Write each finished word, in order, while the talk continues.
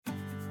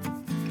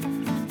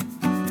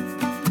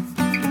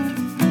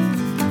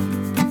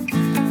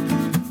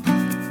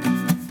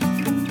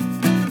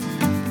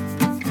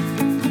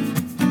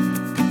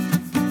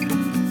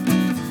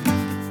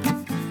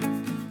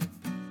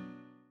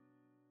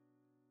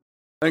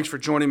Thanks for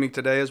joining me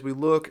today as we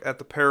look at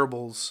the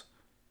parables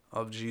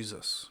of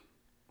Jesus.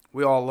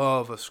 We all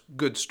love a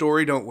good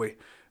story, don't we?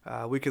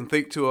 We can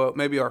think to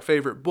maybe our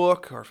favorite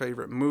book, our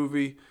favorite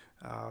movie.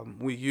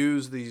 We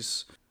use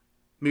these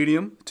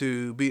medium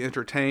to be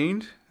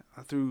entertained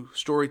through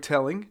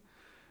storytelling.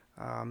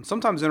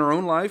 Sometimes in our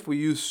own life, we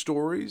use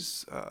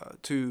stories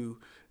to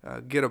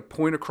get a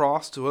point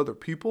across to other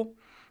people.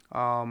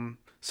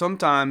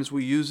 Sometimes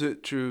we use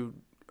it to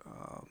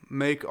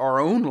make our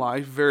own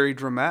life very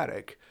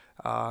dramatic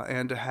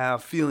and to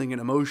have feeling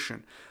and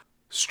emotion.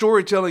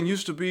 Storytelling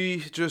used to be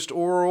just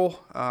oral,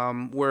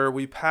 where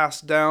we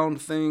passed down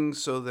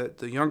things so that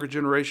the younger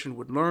generation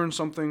would learn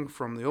something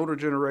from the older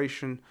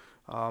generation,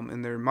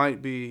 and there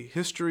might be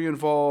history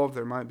involved,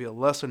 there might be a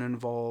lesson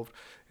involved,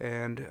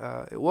 and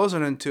it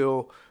wasn't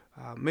until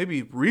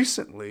maybe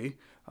recently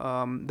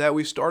that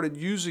we started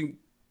using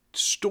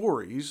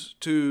stories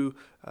to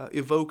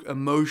evoke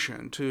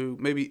emotion, to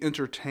maybe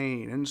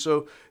entertain. And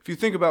so if you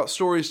think about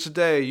stories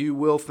today, you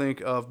will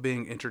think of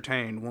being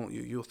entertained, won't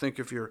you? You'll think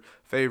of your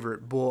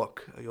favorite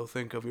book, you'll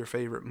think of your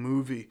favorite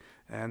movie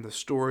and the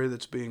story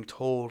that's being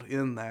told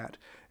in that,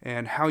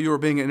 and how you're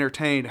being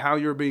entertained, how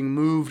you're being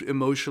moved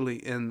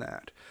emotionally in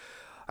that.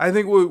 I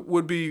think we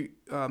would be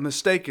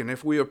mistaken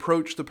if we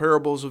approach the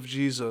parables of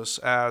Jesus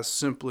as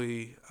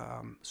simply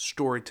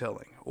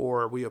storytelling,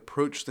 or we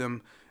approach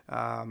them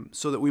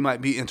so that we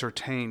might be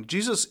entertained.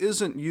 Jesus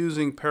isn't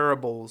using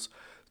parables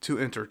to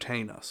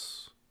entertain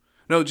us.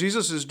 No,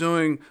 Jesus is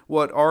doing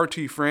what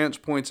R.T. France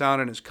points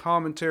out in his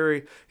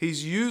commentary.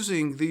 He's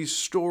using these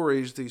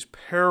stories, these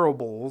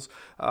parables,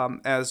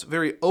 as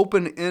very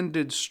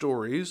open-ended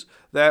stories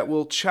that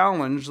will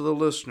challenge the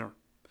listener.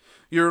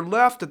 You're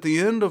left at the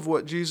end of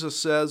what Jesus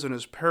says in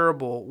his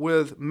parable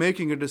with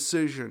making a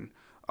decision,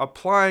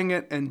 applying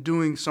it, and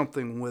doing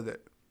something with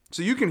it.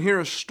 So you can hear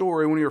a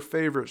story, one of your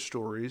favorite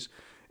stories,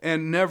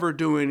 and never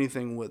do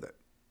anything with it.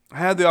 I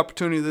had the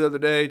opportunity the other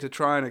day to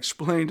try and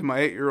explain to my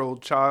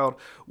 8-year-old child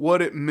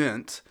what it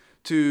meant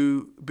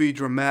to be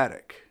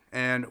dramatic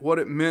and what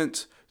it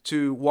meant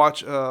to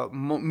watch a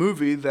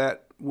movie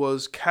that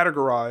was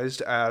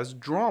categorized as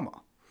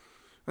drama.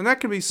 And that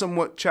can be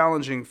somewhat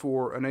challenging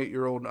for an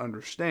 8-year-old to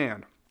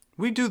understand.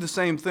 We do the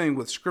same thing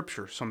with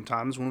Scripture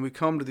sometimes when we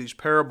come to these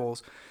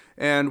parables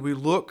and we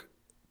look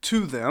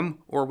to them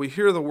or we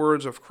hear the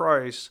words of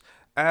Christ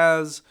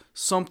as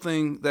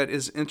something that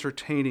is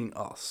entertaining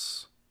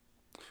us.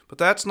 But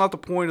that's not the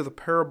point of the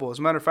parable. As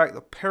a matter of fact,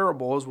 the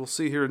parable, as we'll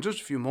see here in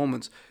just a few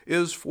moments,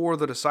 is for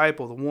the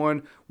disciple, the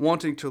one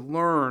wanting to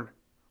learn,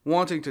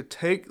 wanting to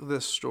take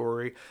this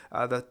story,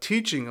 the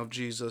teaching of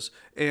Jesus,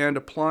 and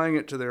applying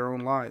it to their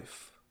own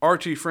life.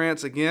 R.T.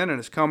 France, again, in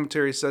his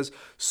commentary says,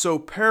 "So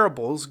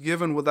parables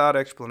given without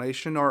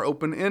explanation are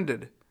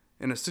open-ended.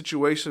 In a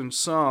situation,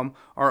 some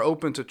are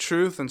open to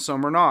truth and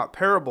some are not.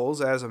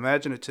 Parables, as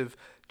imaginative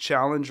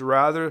challenge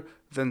rather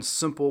than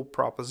simple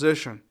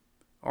proposition,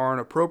 are an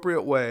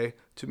appropriate way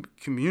to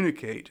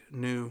communicate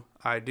new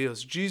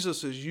ideas."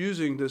 Jesus is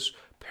using this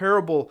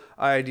parable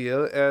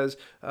idea as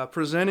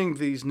presenting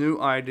these new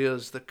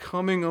ideas, the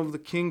coming of the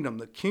kingdom.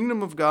 The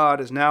kingdom of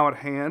God is now at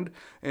hand,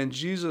 and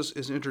Jesus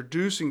is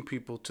introducing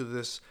people to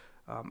this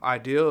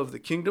idea of the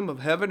kingdom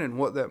of heaven and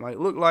what that might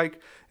look like,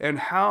 and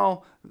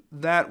how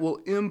that will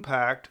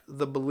impact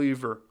the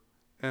believer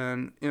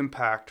and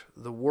impact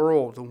the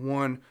world, the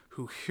one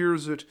who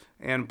hears it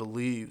and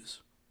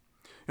believes.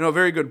 You know, a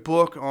very good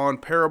book on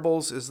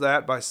parables is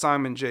that by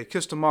Simon J.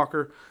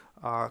 Kistemaker.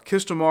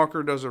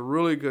 Kistemaker does a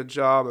really good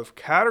job of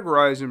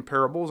categorizing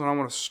parables, and I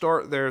want to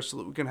start there so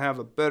that we can have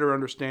a better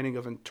understanding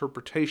of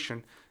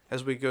interpretation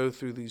as we go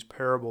through these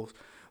parables.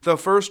 The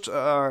first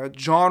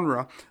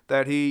genre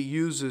that he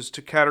uses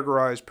to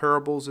categorize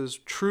parables is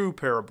true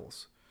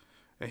parables.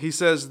 He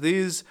says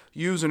these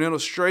use an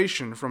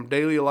illustration from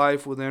daily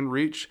life within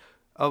reach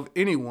of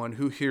anyone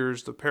who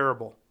hears the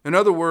parable. In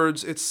other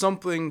words, it's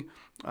something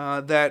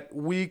that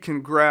we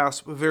can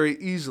grasp very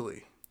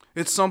easily.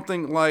 It's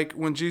something like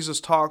when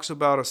Jesus talks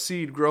about a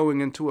seed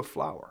growing into a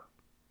flower,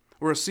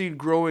 or a seed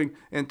growing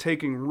and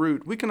taking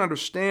root. We can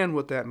understand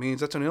what that means.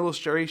 That's an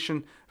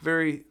illustration,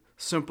 very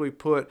simply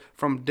put,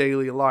 from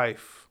daily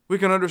life. We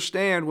can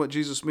understand what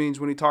Jesus means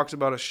when he talks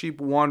about a sheep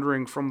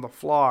wandering from the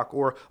flock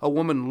or a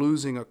woman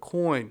losing a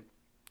coin.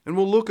 And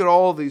we'll look at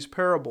all of these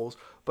parables,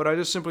 but I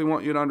just simply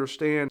want you to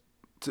understand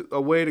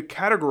a way to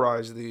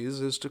categorize these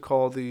is to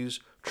call these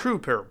true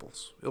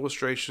parables,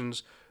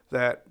 illustrations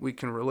that we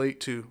can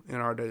relate to in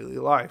our daily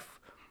life.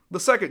 The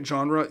second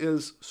genre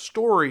is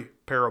story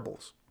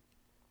parables.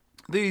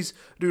 These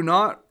do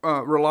not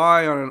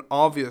rely on an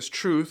obvious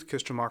truth,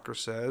 Kistemaker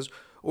says,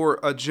 or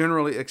a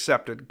generally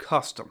accepted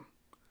custom.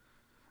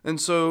 And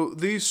so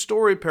these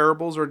story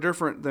parables are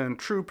different than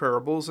true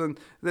parables, and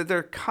that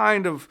they're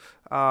kind of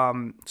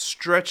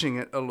stretching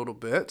it a little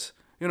bit.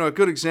 You know, a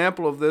good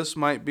example of this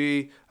might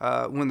be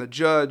when the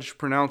judge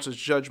pronounces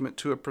judgment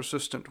to a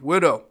persistent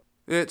widow.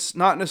 It's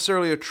not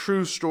necessarily a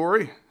true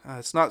story.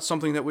 It's not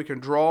something that we can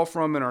draw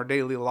from in our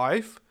daily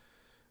life.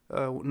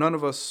 None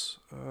of us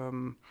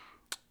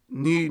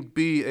need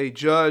be a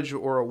judge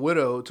or a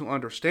widow to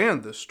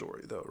understand this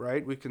story, though,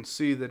 right? We can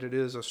see that it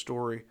is a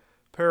story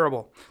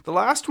parable. The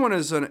last one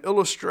is an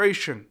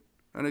illustration,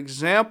 an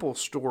example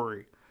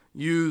story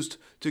used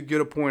to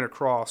get a point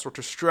across or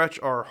to stretch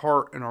our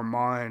heart and our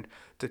mind,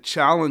 to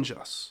challenge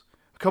us.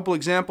 A couple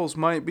examples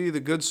might be the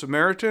Good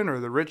Samaritan or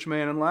the rich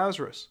man and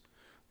Lazarus.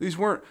 These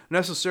weren't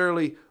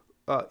necessarily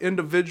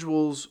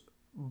individuals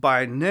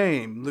by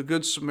name. The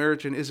Good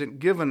Samaritan isn't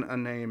given a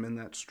name in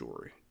that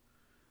story.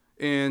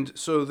 And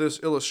so this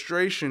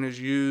illustration is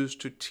used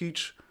to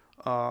teach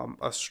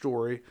a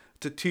story,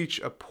 to teach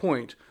a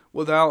point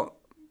without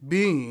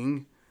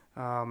being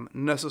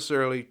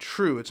necessarily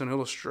true. It's an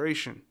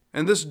illustration.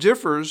 And this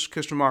differs,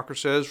 Kistemacher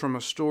says, from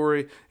a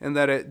story in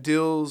that it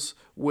deals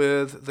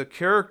with the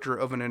character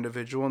of an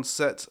individual and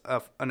sets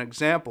an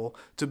example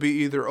to be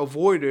either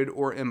avoided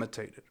or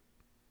imitated.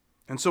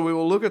 And so we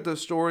will look at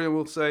this story and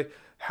we'll say,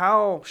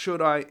 how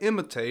should I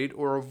imitate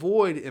or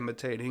avoid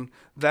imitating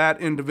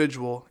that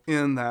individual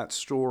in that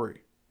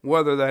story,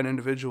 whether that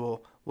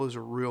individual was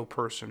a real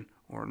person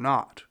or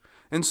not?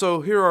 And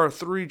so here are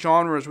three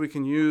genres we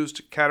can use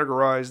to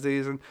categorize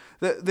these. And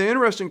the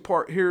interesting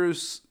part here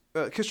is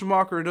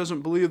Kistemacher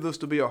doesn't believe this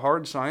to be a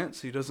hard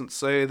science. He doesn't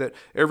say that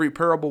every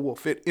parable will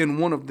fit in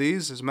one of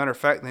these. As a matter of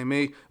fact, they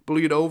may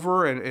bleed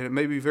over, and it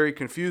may be very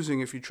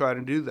confusing if you try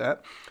to do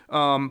that,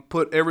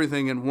 put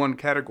everything in one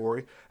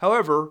category.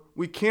 However,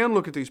 we can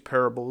look at these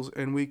parables,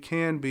 and we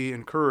can be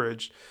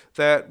encouraged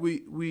that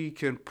we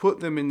can put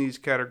them in these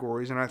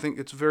categories, and I think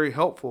it's very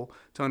helpful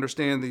to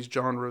understand these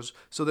genres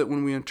so that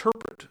when we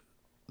interpret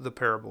the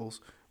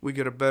parables, we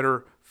get a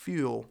better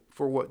feel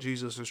for what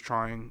Jesus is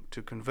trying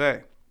to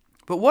convey.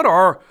 But what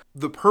are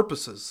the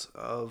purposes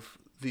of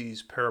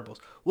these parables?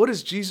 What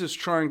is Jesus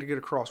trying to get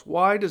across?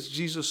 Why does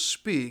Jesus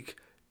speak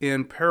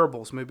in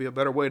parables? Maybe a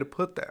better way to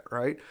put that,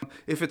 right?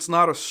 If it's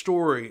not a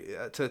story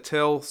to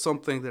tell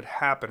something that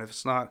happened, if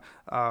it's not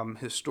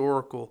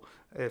historical,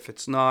 if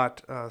it's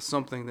not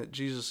something that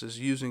Jesus is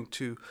using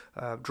to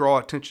draw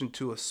attention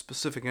to a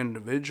specific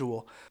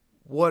individual,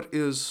 what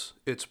is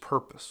its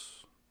purpose?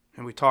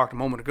 And we talked a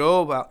moment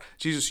ago about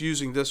Jesus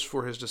using this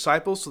for his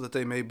disciples so that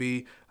they may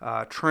be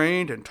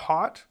trained and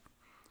taught.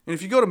 And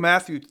if you go to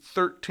Matthew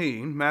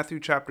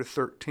chapter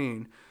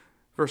 13,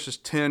 verses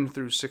 10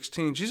 through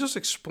 16, Jesus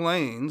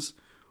explains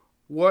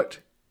what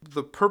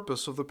the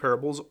purpose of the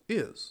parables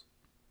is.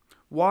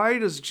 Why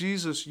does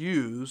Jesus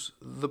use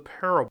the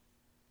parable?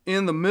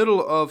 In the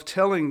middle of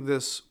telling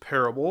this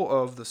parable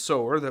of the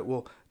sower that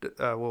we'll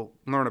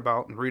learn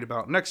about and read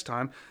about next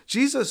time,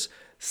 Jesus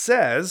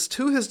says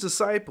to his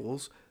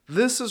disciples,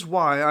 "This is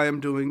why I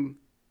am doing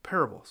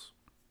parables."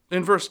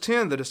 In verse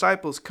 10, the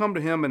disciples come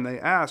to him and they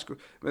ask,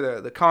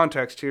 the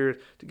context here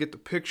to get the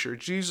picture,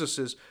 Jesus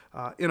is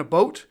in a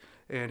boat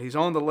and he's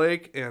on the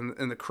lake and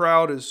the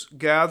crowd is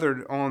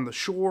gathered on the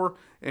shore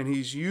and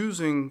he's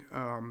using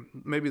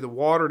maybe the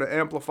water to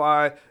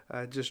amplify,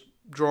 just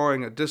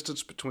drawing a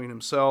distance between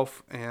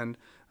himself and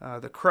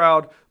the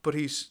crowd, but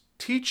he's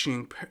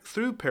teaching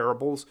through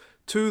parables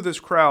to this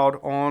crowd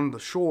on the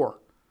shore.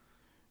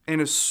 And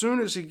as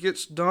soon as he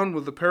gets done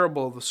with the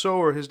parable of the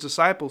sower, his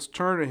disciples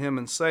turn to him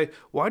and say,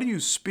 "Why do you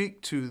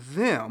speak to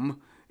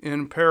them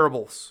in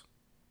parables?"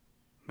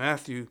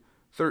 Matthew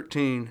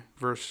 13,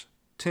 verse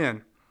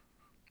 10.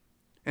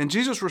 And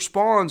Jesus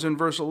responds in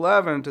verse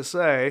 11 to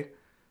say,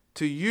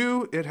 "To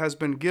you it has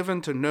been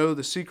given to know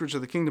the secrets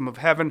of the kingdom of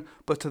heaven,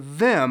 but to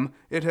them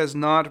it has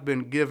not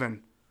been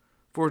given.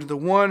 For to the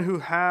one who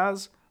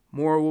has,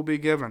 more will be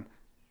given,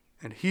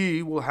 and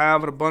he will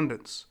have an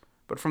abundance.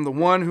 But from the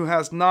one who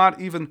has not,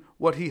 even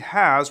what he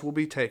has will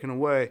be taken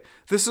away.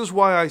 This is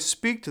why I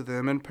speak to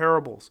them in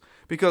parables,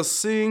 because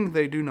seeing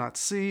they do not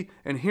see,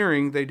 and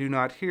hearing they do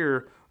not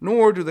hear,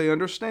 nor do they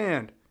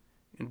understand.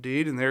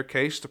 Indeed, in their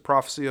case, the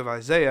prophecy of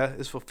Isaiah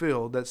is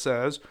fulfilled that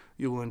says,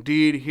 You will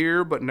indeed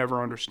hear, but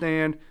never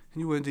understand,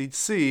 and you will indeed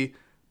see,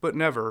 but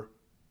never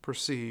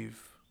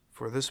perceive.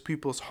 For this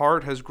people's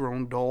heart has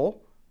grown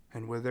dull,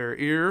 and with their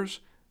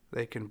ears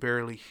they can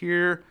barely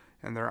hear,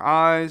 and their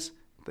eyes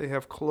they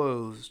have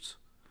closed,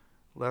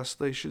 lest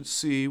they should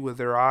see with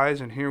their eyes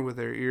and hear with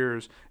their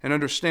ears, and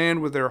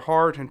understand with their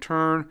heart and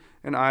turn,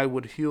 and I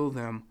would heal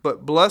them.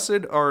 But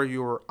blessed are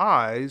your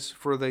eyes,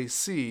 for they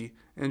see,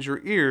 and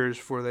your ears,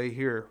 for they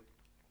hear."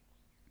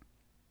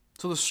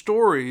 So the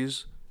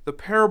stories, the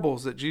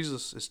parables that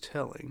Jesus is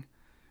telling,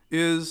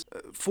 is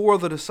for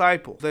the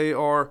disciple. They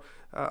are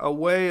a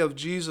way of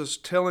Jesus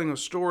telling a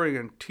story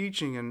and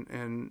teaching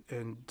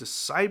and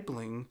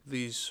discipling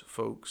these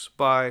folks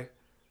by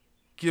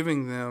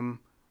giving them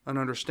an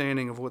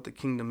understanding of what the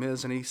kingdom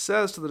is. And he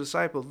says to the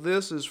disciple,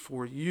 this is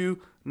for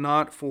you,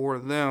 not for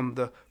them.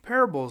 The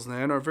parables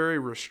then are very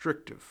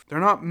restrictive. They're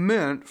not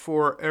meant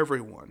for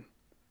everyone.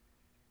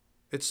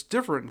 It's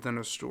different than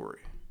a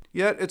story.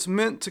 Yet it's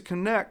meant to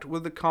connect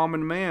with the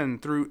common man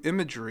through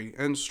imagery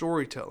and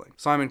storytelling.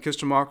 Simon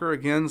Kistemacher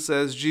again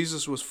says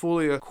Jesus was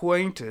fully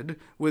acquainted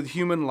with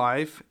human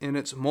life in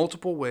its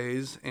multiple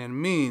ways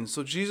and means.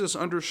 So Jesus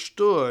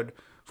understood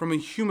from a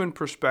human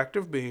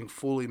perspective, being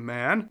fully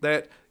man,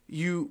 that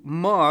you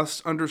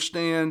must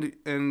understand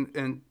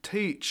and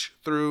teach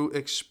through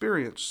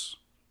experience.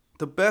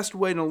 The best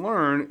way to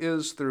learn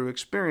is through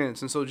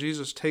experience. And so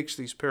Jesus takes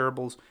these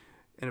parables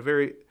in a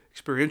very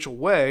experiential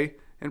way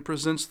and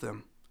presents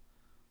them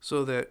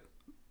so that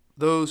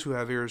those who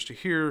have ears to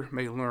hear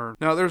may learn.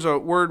 Now, there's a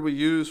word we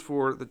use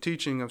for the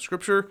teaching of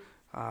Scripture.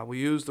 We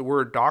use the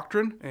word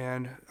doctrine,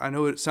 and I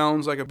know it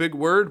sounds like a big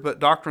word, but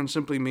doctrine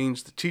simply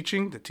means the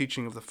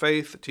teaching of the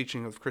faith, the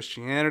teaching of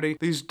Christianity.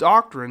 These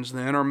doctrines,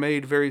 then, are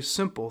made very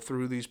simple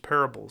through these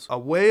parables. A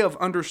way of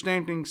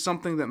understanding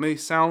something that may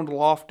sound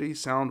lofty,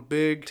 sound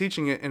big,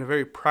 teaching it in a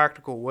very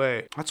practical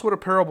way. That's what a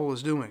parable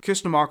is doing.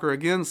 Kistemacher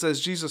again says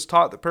Jesus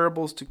taught the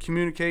parables to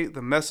communicate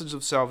the message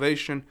of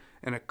salvation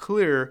in a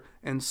clear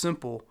and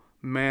simple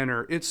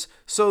manner. It's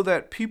so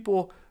that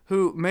people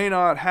who may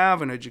not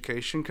have an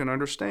education can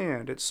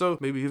understand. It's so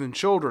maybe even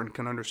children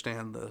can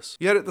understand this.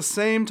 Yet at the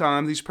same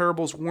time, these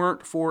parables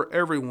weren't for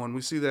everyone.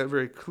 We see that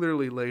very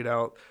clearly laid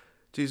out.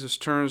 Jesus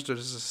turns to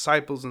his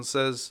disciples and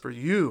says, "For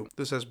you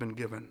this has been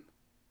given.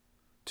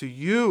 To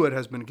you it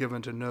has been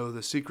given to know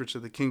the secrets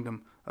of the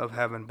kingdom of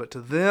heaven, but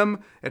to them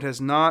it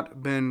has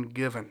not been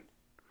given."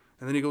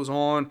 And then he goes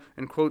on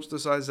and quotes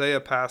this Isaiah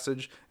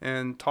passage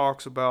and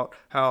talks about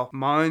how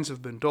minds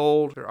have been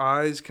dulled, their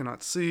eyes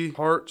cannot see,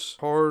 hearts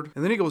hard.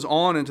 And then he goes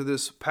on into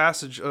this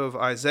passage of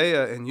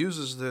Isaiah and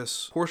uses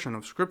this portion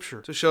of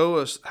Scripture to show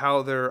us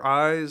how their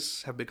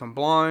eyes have become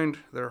blind,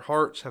 their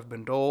hearts have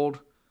been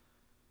dulled.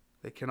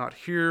 They cannot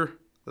hear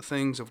the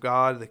things of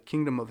God. The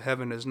kingdom of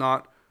heaven is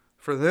not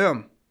for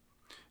them.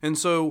 And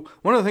so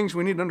one of the things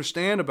we need to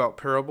understand about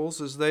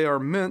parables is they are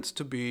meant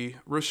to be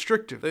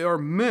restrictive. They are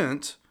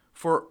meant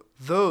for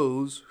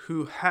those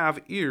who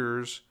have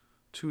ears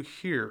to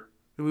hear.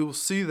 And we will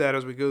see that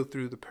as we go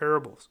through the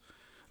parables.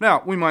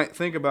 Now, we might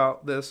think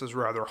about this as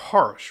rather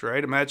harsh,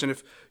 right? Imagine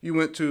if you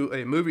went to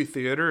a movie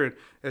theater and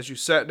as you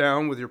sat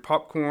down with your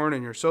popcorn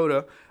and your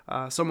soda,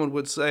 someone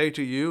would say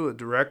to you, a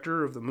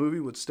director of the movie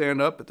would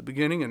stand up at the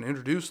beginning and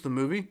introduce the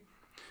movie.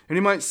 And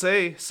he might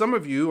say, some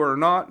of you are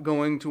not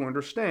going to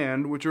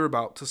understand what you're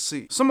about to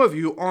see. Some of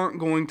you aren't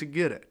going to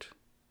get it.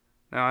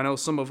 Now, I know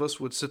some of us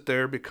would sit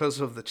there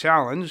because of the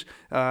challenge,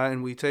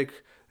 and we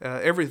take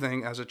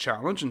everything as a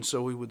challenge, and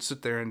so we would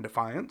sit there in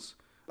defiance.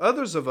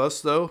 Others of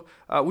us, though,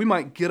 we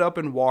might get up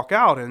and walk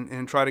out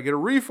and try to get a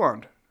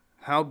refund.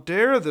 How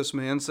dare this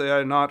man say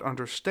I not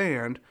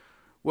understand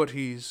what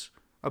he's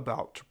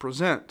about to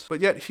present?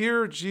 But yet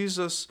here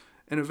Jesus,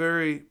 in a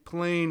very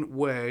plain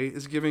way,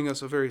 is giving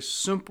us a very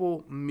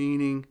simple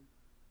meaning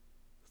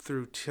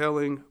through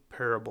telling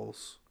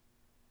parables,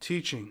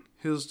 teaching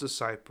his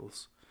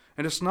disciples.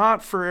 And it's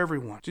not for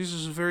everyone.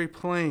 Jesus is very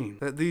plain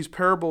that these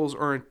parables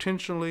are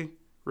intentionally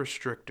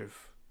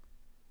restrictive.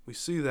 We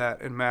see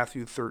that in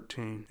Matthew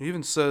 13. He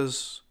even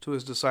says to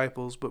his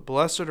disciples, "But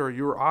blessed are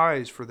your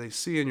eyes, for they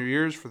see, and your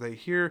ears, for they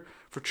hear.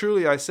 For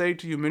truly I say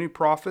to you, many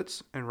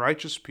prophets and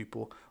righteous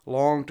people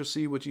long to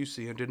see what you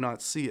see and did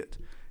not see it,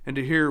 and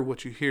to hear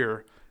what you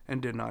hear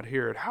and did not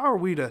hear it." How are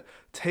we to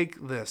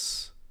take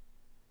this?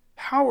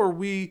 How are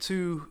we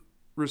to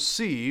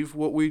receive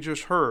what we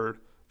just heard?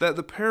 That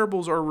the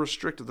parables are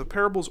restricted. The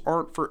parables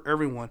aren't for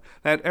everyone.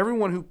 That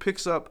everyone who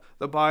picks up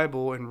the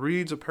Bible and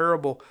reads a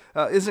parable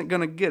isn't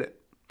going to get it.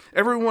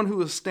 Everyone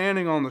who is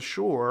standing on the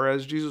shore,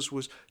 as Jesus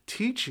was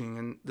teaching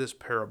in this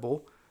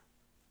parable,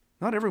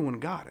 not everyone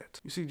got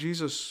it. You see,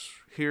 Jesus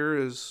here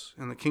is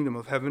in the kingdom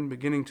of heaven,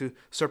 beginning to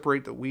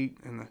separate the wheat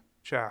and the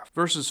chaff.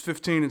 Verses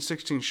 15 and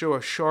 16 show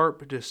a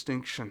sharp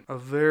distinction, a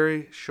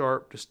very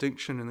sharp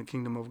distinction in the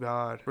kingdom of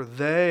God. For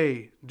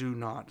they do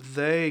not,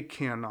 they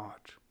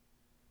cannot.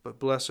 But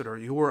blessed are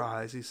your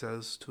eyes, he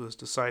says to his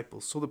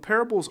disciples. So the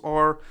parables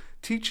are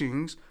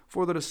teachings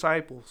for the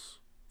disciples,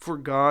 for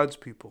God's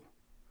people.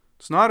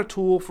 It's not a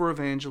tool for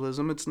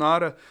evangelism. It's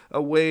not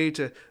a way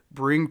to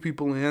bring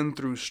people in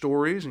through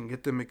stories and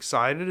get them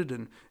excited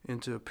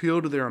and to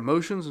appeal to their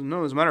emotions. And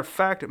no, as a matter of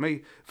fact, it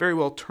may very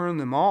well turn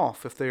them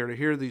off if they are to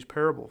hear these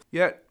parables.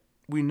 Yet,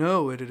 we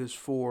know it is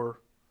for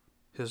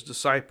his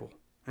disciple.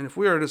 And if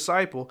we are a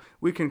disciple,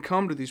 we can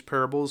come to these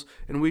parables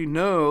and we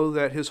know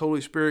that his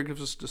Holy Spirit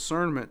gives us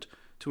discernment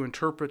to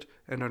interpret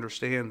and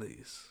understand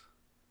these.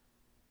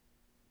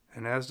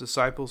 And as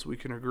disciples, we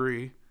can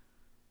agree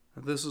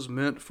that this is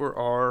meant for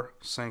our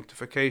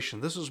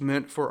sanctification. This is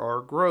meant for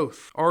our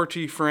growth.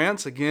 R.T.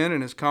 France, again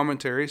in his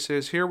commentary,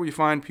 says, "Here we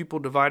find people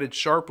divided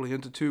sharply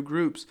into two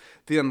groups,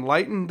 the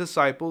enlightened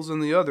disciples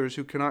and the others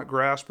who cannot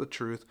grasp the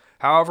truth,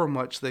 however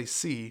much they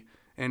see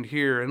and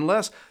hear,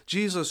 unless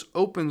Jesus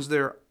opens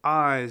their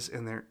eyes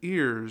and their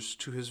ears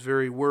to his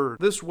very word."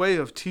 This way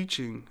of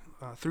teaching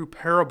through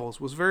parables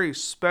was very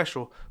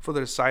special for the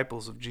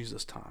disciples of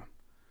Jesus' time.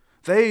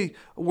 They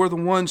were the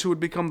ones who would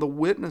become the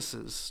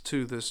witnesses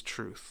to this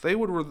truth. They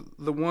were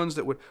the ones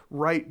that would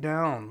write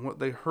down what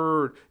they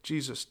heard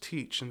Jesus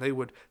teach, and they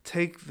would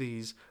take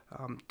these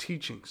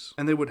teachings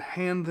and they would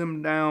hand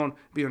them down,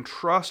 be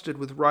entrusted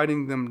with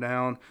writing them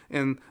down.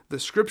 And the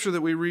scripture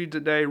that we read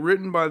today,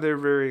 written by their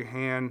very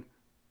hand,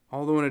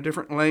 although in a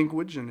different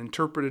language and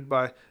interpreted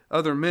by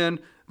other men,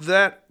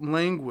 that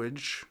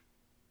language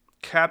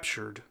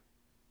captured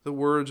the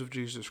words of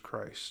Jesus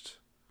Christ.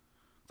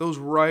 Those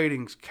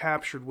writings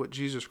captured what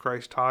Jesus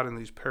Christ taught in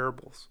these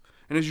parables.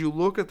 And as you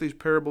look at these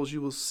parables,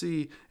 you will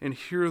see and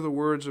hear the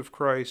words of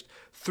Christ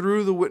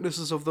through the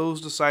witnesses of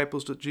those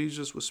disciples that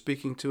Jesus was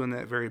speaking to in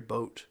that very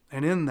boat.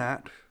 And in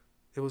that,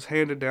 it was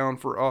handed down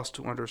for us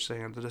to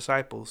understand, the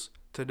disciples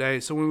today.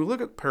 So when we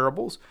look at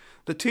parables,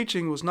 the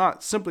teaching was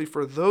not simply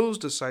for those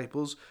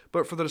disciples,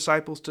 but for the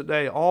disciples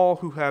today, all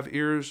who have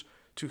ears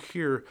to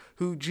hear,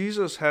 who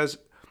Jesus has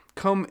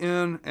come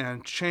in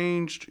and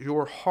changed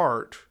your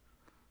heart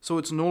so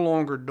it's no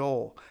longer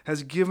dull,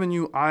 has given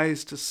you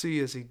eyes to see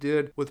as he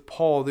did with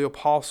Paul, the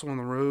apostle, on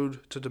the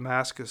road to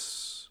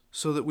Damascus,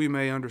 so that we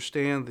may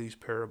understand these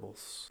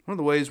parables. One of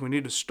the ways we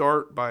need to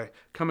start by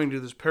coming to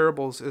these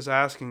parables is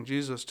asking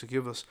Jesus to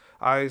give us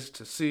eyes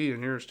to see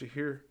and ears to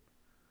hear,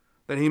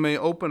 that he may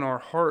open our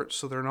hearts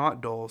so they're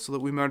not dull, so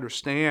that we may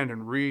understand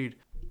and read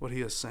what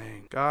he is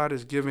saying. God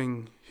is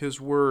giving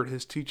his word,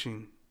 his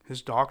teaching,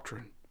 his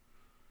doctrine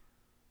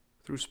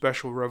through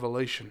special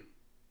revelation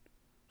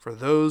for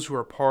those who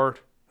are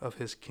part of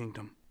his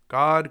kingdom.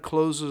 God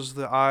closes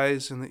the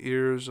eyes and the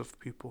ears of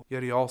people,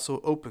 yet he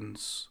also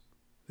opens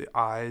the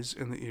eyes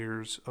and the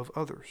ears of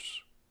others.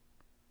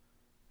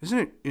 Isn't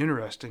it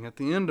interesting at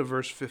the end of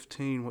verse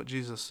 15 what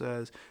Jesus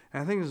says?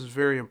 And I think this is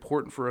very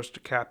important for us to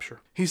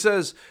capture. He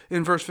says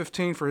in verse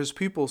 15, "For his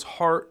people's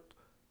heart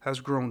has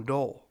grown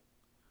dull,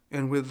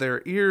 and with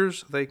their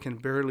ears they can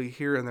barely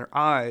hear, and their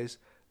eyes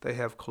they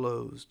have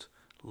closed.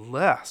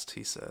 Lest,"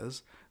 he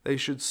says, "they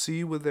should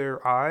see with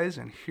their eyes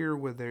and hear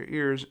with their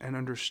ears and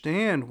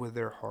understand with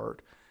their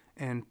heart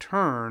and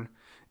turn,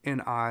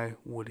 and I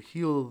would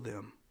heal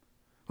them."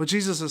 What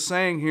Jesus is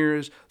saying here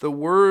is the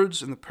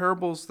words and the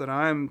parables that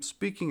I'm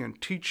speaking and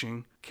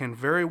teaching can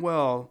very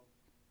well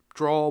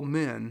draw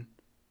men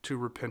to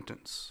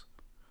repentance.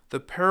 The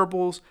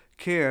parables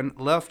can,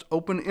 left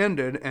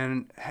open-ended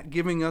and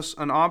giving us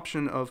an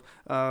option of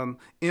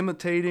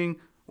imitating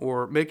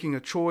or making a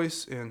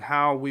choice in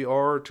how we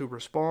are to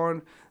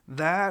respond,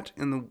 that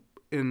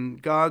in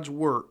God's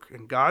work,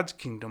 in God's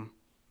kingdom,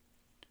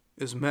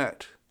 is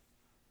met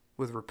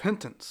with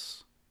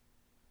repentance.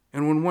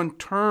 And when one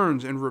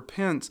turns and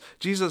repents,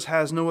 Jesus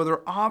has no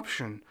other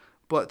option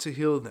but to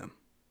heal them.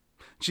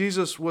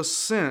 Jesus was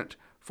sent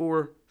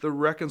for the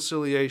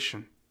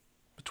reconciliation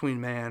between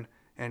man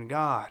and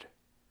God.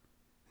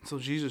 And so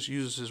Jesus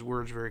uses his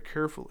words very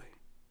carefully.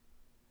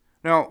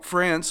 Now,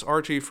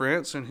 R.T.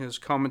 France, in his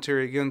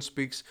commentary again,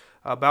 speaks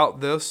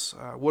about this.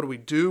 What do we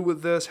do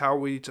with this? How are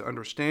we to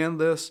understand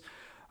this?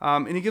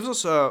 And he gives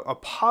us a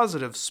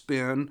positive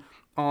spin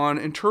on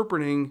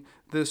interpreting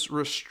this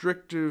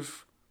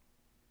restrictive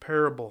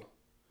parable,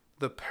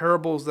 the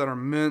parables that are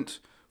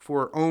meant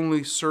for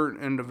only certain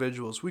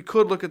individuals. We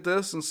could look at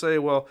this and say,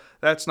 well,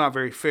 that's not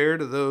very fair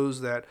to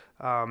those that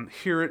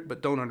hear it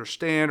but don't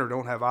understand or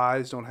don't have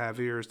eyes, don't have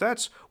ears.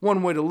 That's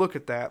one way to look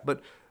at that,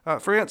 but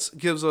France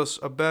gives us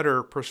a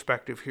better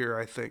perspective here,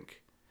 I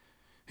think.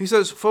 He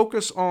says,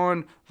 focus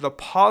on the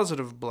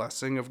positive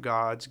blessing of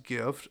God's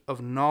gift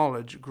of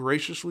knowledge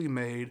graciously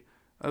made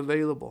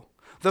available.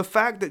 The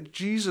fact that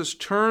Jesus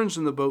turns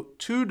in the boat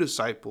to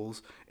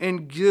disciples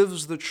and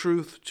gives the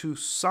truth to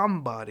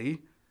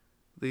somebody,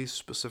 these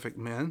specific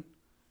men,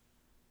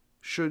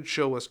 should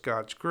show us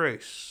God's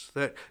grace,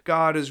 that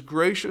God is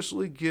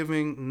graciously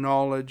giving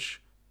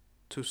knowledge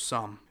to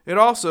some. It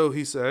also,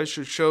 he says,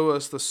 should show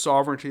us the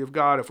sovereignty of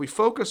God. If we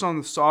focus on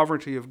the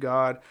sovereignty of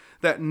God,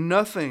 that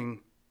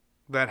nothing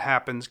that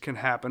happens can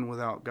happen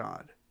without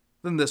God,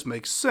 then this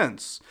makes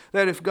sense.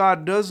 That if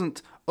God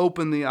doesn't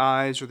open the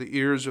eyes or the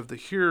ears of the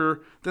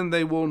hearer, then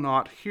they will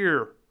not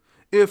hear.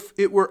 If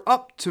it were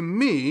up to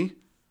me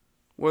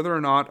whether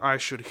or not I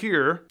should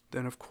hear,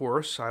 then of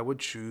course I would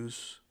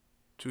choose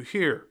to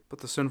hear. But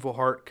the sinful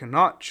heart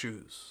cannot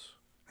choose.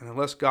 And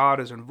unless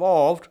God is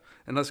involved,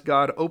 unless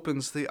God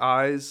opens the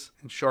eyes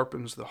and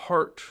sharpens the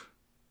heart,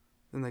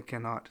 then they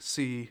cannot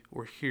see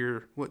or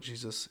hear what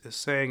Jesus is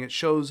saying. It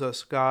shows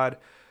us God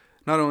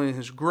not only in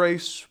his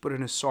grace, but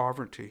in his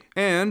sovereignty.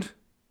 And,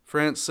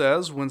 France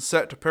says, when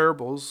set to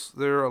parables,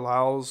 there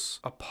allows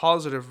a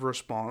positive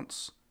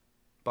response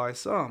by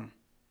some.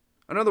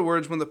 In other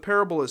words, when the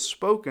parable is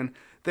spoken,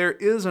 there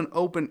is an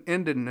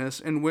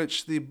open-endedness in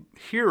which the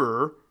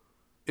hearer,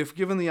 if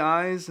given the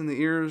eyes and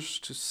the ears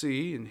to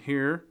see and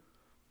hear,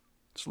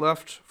 it's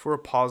left for a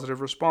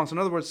positive response. In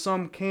other words,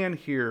 some can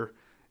hear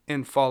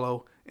and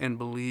follow and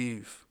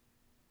believe,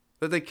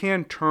 that they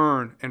can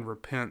turn and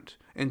repent,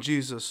 and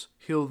Jesus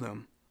heal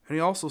them. And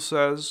he also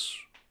says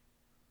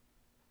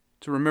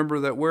to remember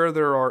that where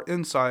there are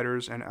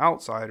insiders and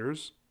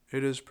outsiders,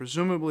 it is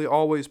presumably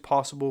always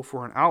possible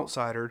for an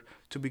outsider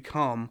to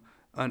become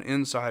an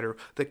insider.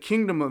 The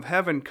kingdom of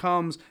heaven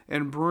comes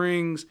and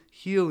brings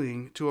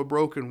healing to a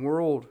broken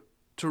world,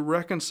 to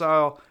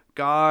reconcile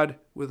God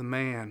with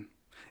man.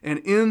 And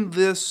in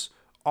this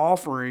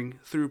offering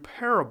through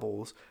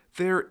parables,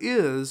 there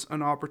is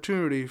an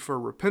opportunity for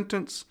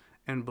repentance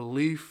and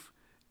belief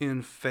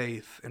in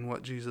faith in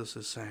what Jesus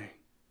is saying.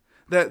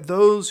 That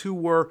those who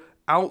were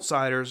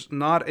outsiders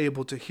not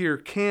able to hear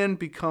can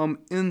become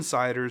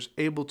insiders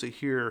able to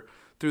hear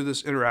through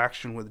this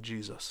interaction with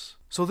Jesus.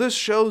 So this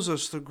shows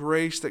us the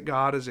grace that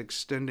God is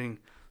extending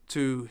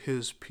to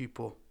his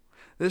people.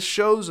 This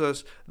shows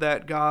us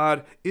that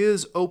God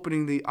is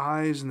opening the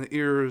eyes and the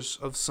ears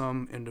of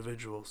some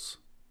individuals.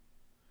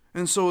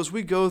 And so as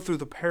we go through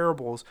the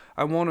parables,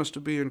 I want us to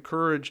be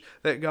encouraged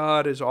that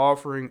God is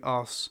offering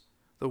us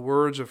the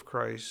words of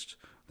Christ,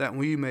 that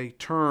we may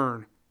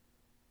turn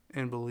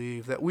and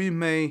believe, that we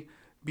may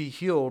be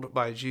healed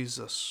by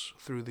Jesus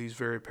through these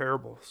very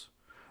parables.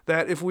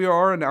 That if we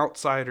are an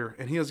outsider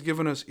and he has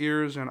given us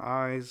ears and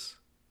eyes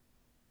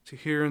to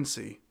hear and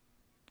see,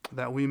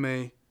 that we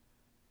may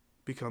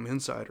become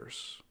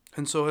insiders.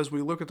 And so as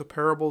we look at the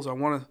parables, I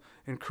want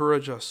to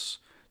encourage us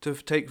to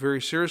take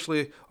very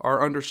seriously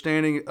our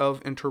understanding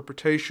of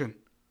interpretation.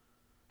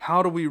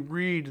 How do we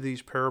read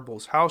these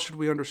parables? How should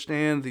we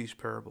understand these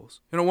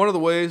parables? One of the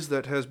ways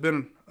that has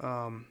been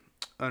an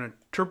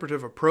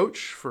interpretive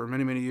approach for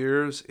many, many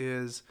years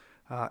is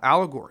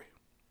allegory.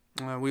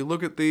 We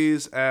look at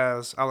these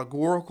as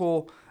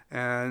allegorical,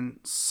 and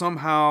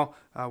somehow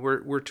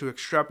we're to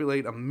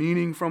extrapolate a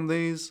meaning from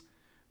these.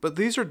 But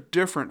these are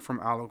different from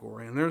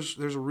allegory, and there's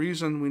a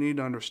reason we need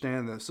to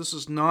understand this. This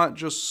is not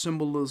just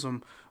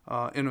symbolism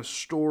in a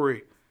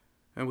story,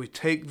 and we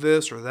take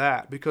this or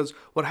that. Because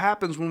what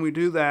happens when we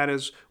do that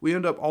is we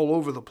end up all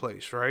over the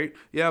place, right?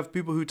 You have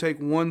people who take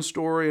one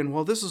story and,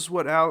 well, this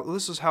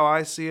is how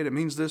I see it. It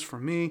means this for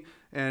me,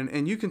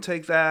 and you can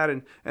take that,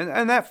 and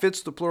that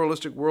fits the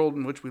pluralistic world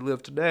in which we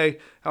live today.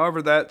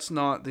 However, that's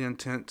not the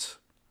intent,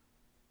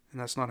 and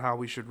that's not how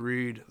we should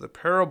read the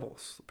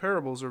parables. The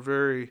parables are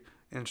very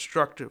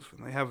instructive,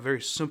 and they have a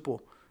very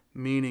simple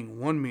meaning,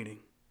 one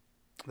meaning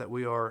that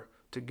we are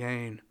to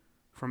gain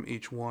from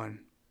each one.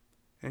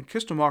 And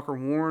Kistemacher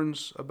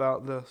warns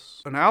about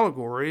this. An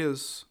allegory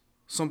is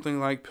something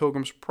like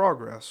Pilgrim's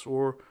Progress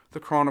or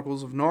the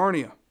Chronicles of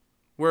Narnia,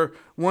 where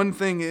one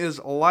thing is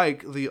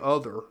like the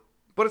other,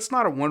 but it's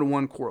not a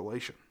one-to-one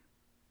correlation.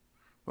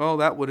 Well,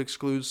 that would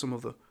exclude some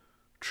of the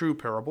true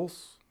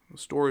parables, the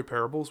story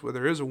parables, where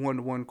there is a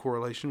one-to-one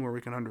correlation where we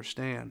can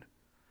understand.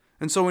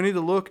 And so we need to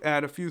look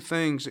at a few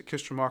things that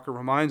Kistemacher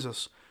reminds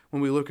us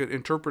when we look at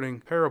interpreting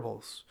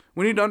parables.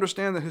 We need to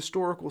understand the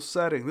historical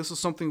setting. This is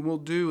something we'll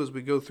do as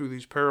we go through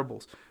these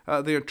parables.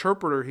 The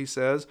interpreter, he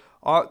says,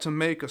 ought to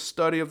make a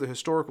study of the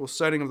historical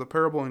setting of the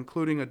parable,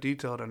 including a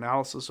detailed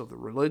analysis of the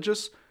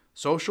religious,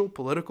 social,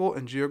 political,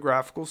 and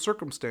geographical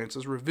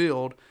circumstances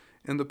revealed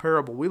in the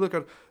parable. We look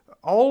at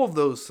all of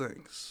those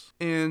things,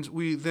 and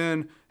we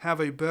then have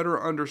a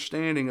better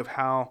understanding of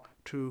how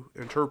to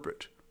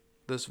interpret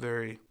this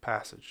very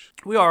passage.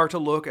 We are to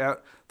look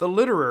at the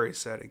literary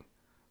setting,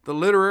 the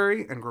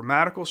literary and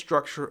grammatical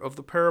structure of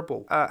the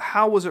parable.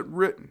 How was it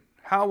written?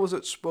 How was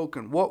it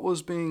spoken? What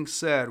was being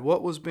said?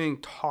 What was being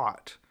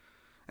taught?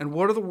 And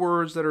what are the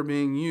words that are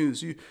being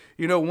used? You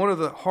know, one of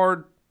the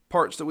hard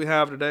parts that we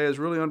have today is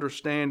really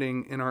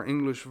understanding in our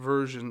English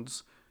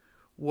versions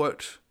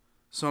what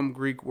some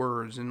Greek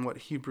words and what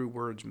Hebrew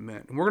words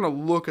meant. And we're going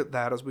to look at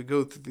that as we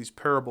go through these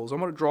parables. I'm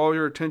going to draw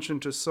your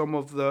attention to some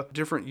of the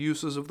different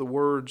uses of the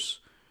words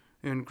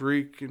in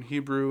Greek and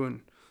Hebrew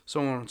and so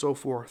on and so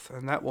forth,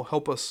 and that will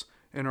help us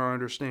in our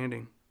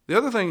understanding. The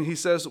other thing he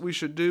says that we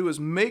should do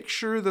is make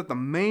sure that the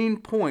main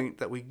point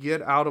that we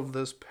get out of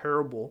this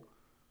parable,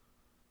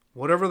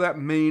 whatever that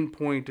main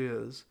point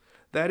is,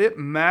 that it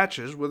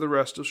matches with the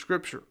rest of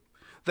Scripture.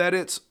 That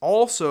it's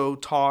also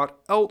taught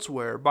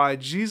elsewhere by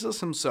Jesus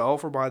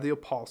himself or by the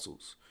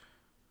apostles.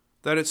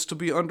 That it's to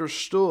be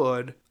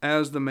understood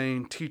as the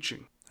main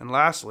teaching. And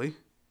lastly,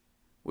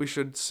 we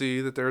should see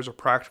that there is a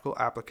practical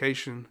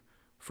application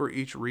for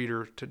each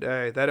reader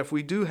today. That if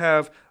we do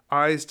have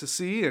eyes to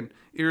see and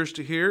ears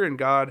to hear, and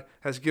God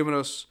has given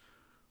us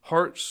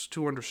hearts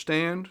to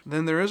understand,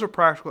 then there is a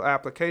practical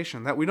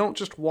application. That we don't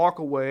just walk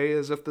away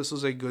as if this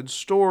is a good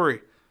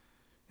story,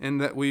 and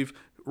that we've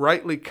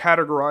rightly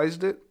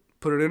categorized it,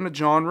 put it in a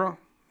genre,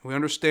 we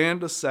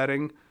understand the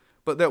setting,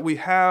 but that we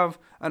have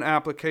an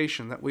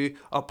application, that we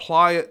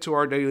apply it to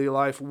our daily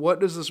life.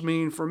 What does this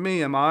mean for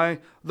me? Am I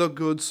the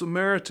Good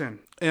Samaritan?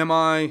 Am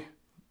I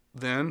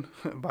then,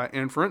 by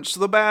inference,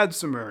 the Bad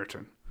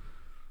Samaritan?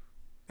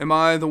 Am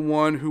I the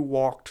one who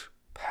walked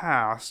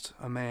past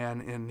a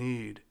man in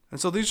need? And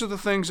so these are the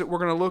things that we're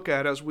going to look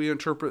at as we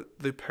interpret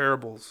the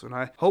parables. And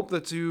I hope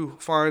that you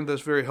find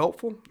this very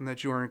helpful and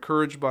that you are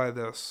encouraged by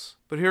this.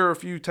 But here are a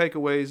few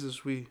takeaways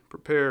as we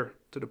prepare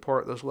to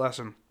depart this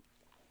lesson.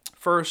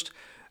 First,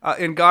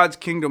 in God's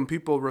kingdom,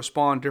 people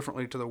respond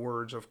differently to the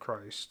words of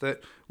Christ.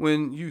 That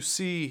when you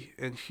see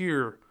and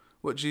hear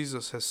what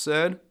Jesus has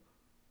said,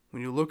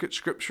 when you look at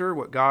Scripture,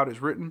 what God has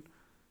written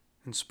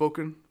and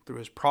spoken through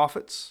his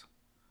prophets,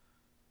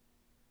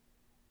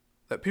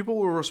 that people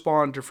will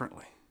respond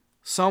differently.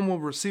 Some will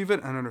receive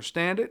it and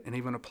understand it and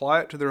even apply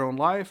it to their own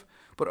life,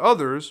 but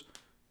others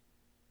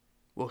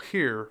will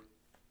hear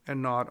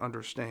and not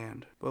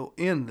understand. Well,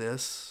 in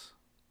this,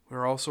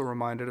 we're also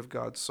reminded of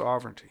God's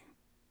sovereignty.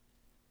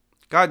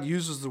 God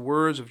uses the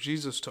words of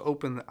Jesus to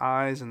open the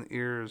eyes and the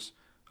ears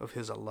of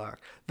his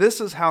elect.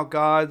 This is how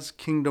God's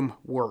kingdom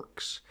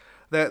works.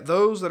 That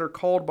those that are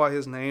called by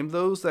his name,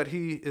 those that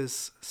he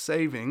is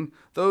saving,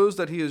 those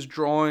that he is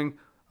drawing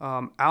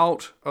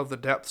out of the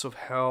depths of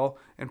hell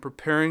and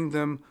preparing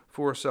them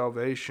for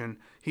salvation,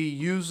 he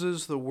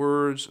uses the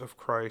words of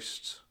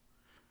Christ.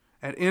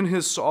 And in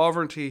his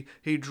sovereignty,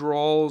 he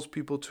draws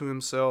people to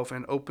himself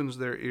and opens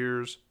their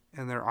ears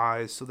and their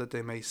eyes so that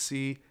they may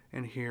see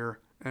and hear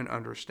and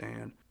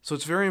understand. So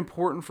it's very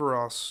important for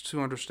us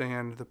to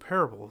understand the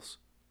parables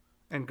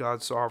and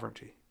God's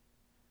sovereignty.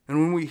 And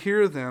when we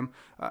hear them,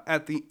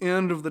 at the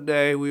end of the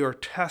day, we are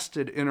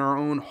tested in our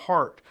own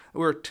heart.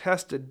 We are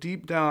tested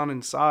deep down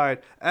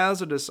inside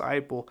as a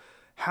disciple.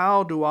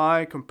 How do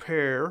I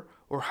compare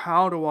or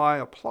how do I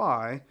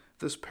apply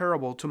this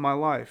parable to my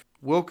life?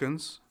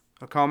 Wilkins,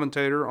 a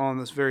commentator on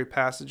this very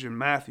passage in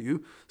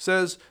Matthew,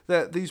 says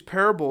that these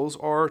parables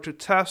are to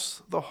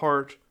test the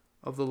heart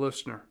of the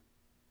listener.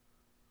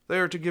 They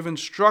are to give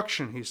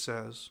instruction, he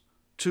says,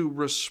 to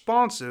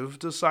responsive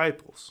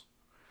disciples.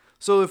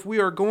 So if we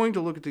are going to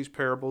look at these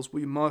parables,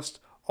 we must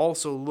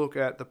also look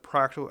at the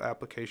practical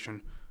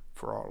application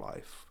for our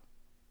life.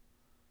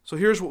 So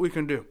here's what we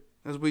can do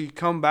as we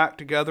come back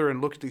together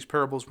and look at these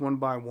parables one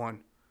by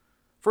one.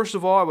 First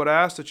of all, I would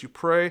ask that you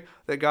pray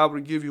that God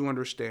would give you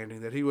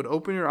understanding, that he would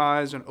open your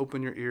eyes and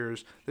open your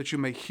ears, that you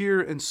may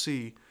hear and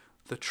see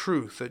the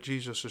truth that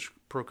Jesus is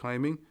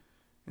proclaiming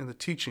and the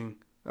teaching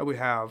that we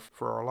have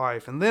for our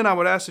life. And then I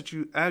would ask that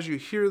you, as you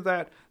hear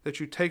that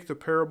you take the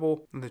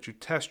parable and that you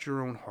test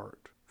your own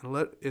heart and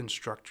let it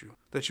instruct you,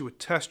 that you would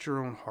test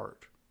your own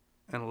heart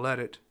and let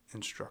it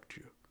instruct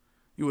you.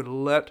 You would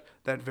let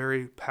that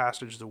very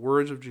passage, the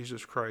words of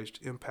Jesus Christ,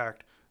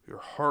 impact your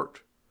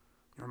heart,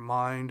 your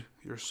mind,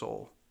 your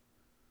soul,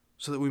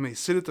 so that we may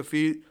sit at the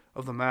feet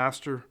of the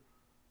Master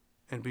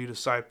and be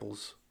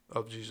disciples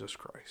of Jesus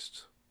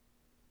Christ.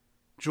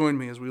 Join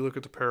me as we look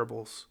at the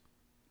parables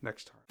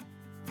next time.